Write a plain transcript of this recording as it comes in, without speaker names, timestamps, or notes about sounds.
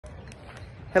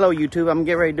Hello YouTube, I'm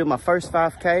getting ready to do my first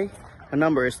 5K. My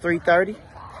number is 330.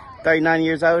 39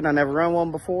 years old and I never run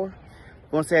one before.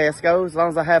 We'll see how it goes. As long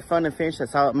as I have fun and finish,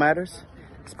 that's all that matters.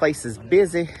 This place is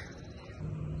busy.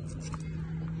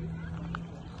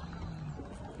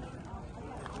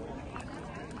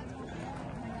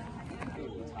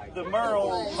 The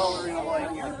Merle coloring away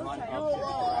here.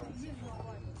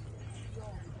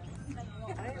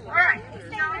 Alright,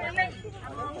 I'm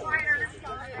a little quieter, so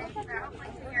hopefully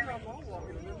you can hear me.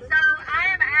 So I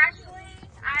am Ashley.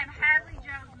 I am Hadley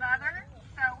Joe's mother.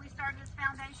 So we started this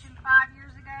foundation 5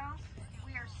 years ago.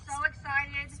 We are so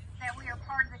excited that we are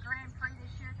part of the Grand Prix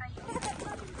this year. Thank you.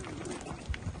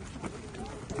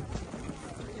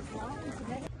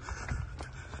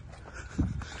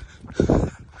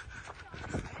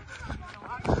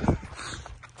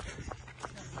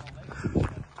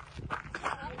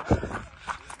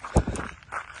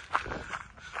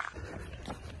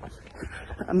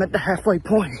 I'm at the halfway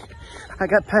point. I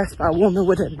got passed by a woman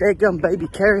with a dead-gum baby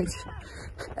carriage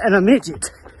and a midget.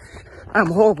 I'm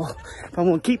horrible, but I'm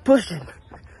gonna keep pushing.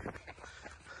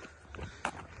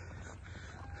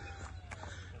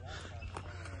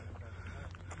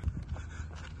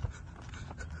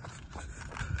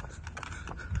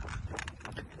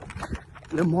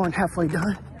 A little more than halfway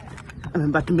done. I'm in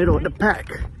about the middle of the pack.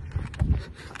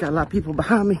 Got a lot of people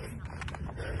behind me.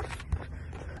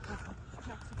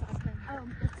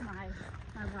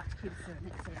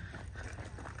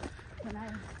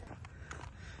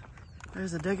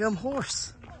 There's a daggum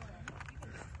horse.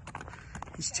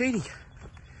 He's cheating.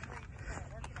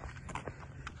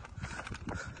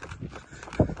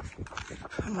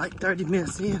 I'm like 30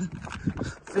 minutes in.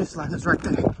 Finish line is right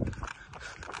there.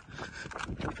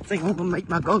 I think I'm gonna make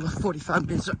my goal of 45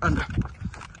 minutes or under.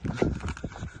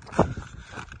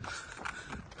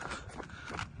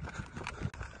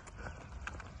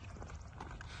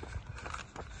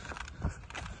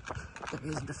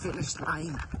 There is the finish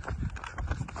line.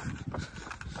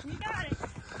 You got it.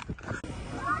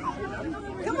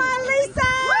 Come on, Lisa!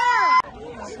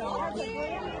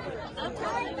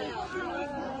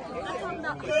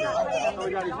 Oh my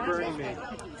God, he's burning me.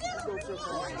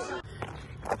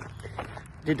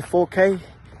 Did the 4K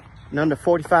in under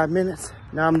 45 minutes.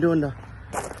 Now I'm doing the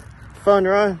fun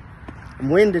run. I'm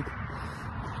winded.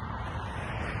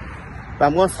 But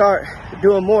I'm gonna start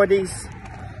doing more of these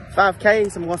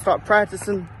 5Ks. I'm gonna start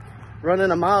practicing running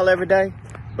a mile every day.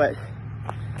 But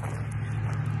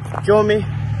join me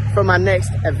for my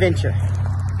next adventure.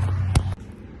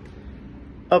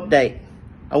 Update.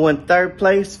 I won 3rd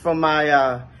place from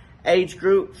my age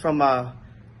group from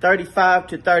 35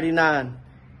 to 39.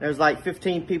 There's like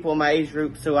 15 people in my age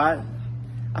group, so I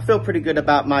feel pretty good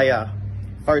about my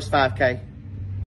first 5K.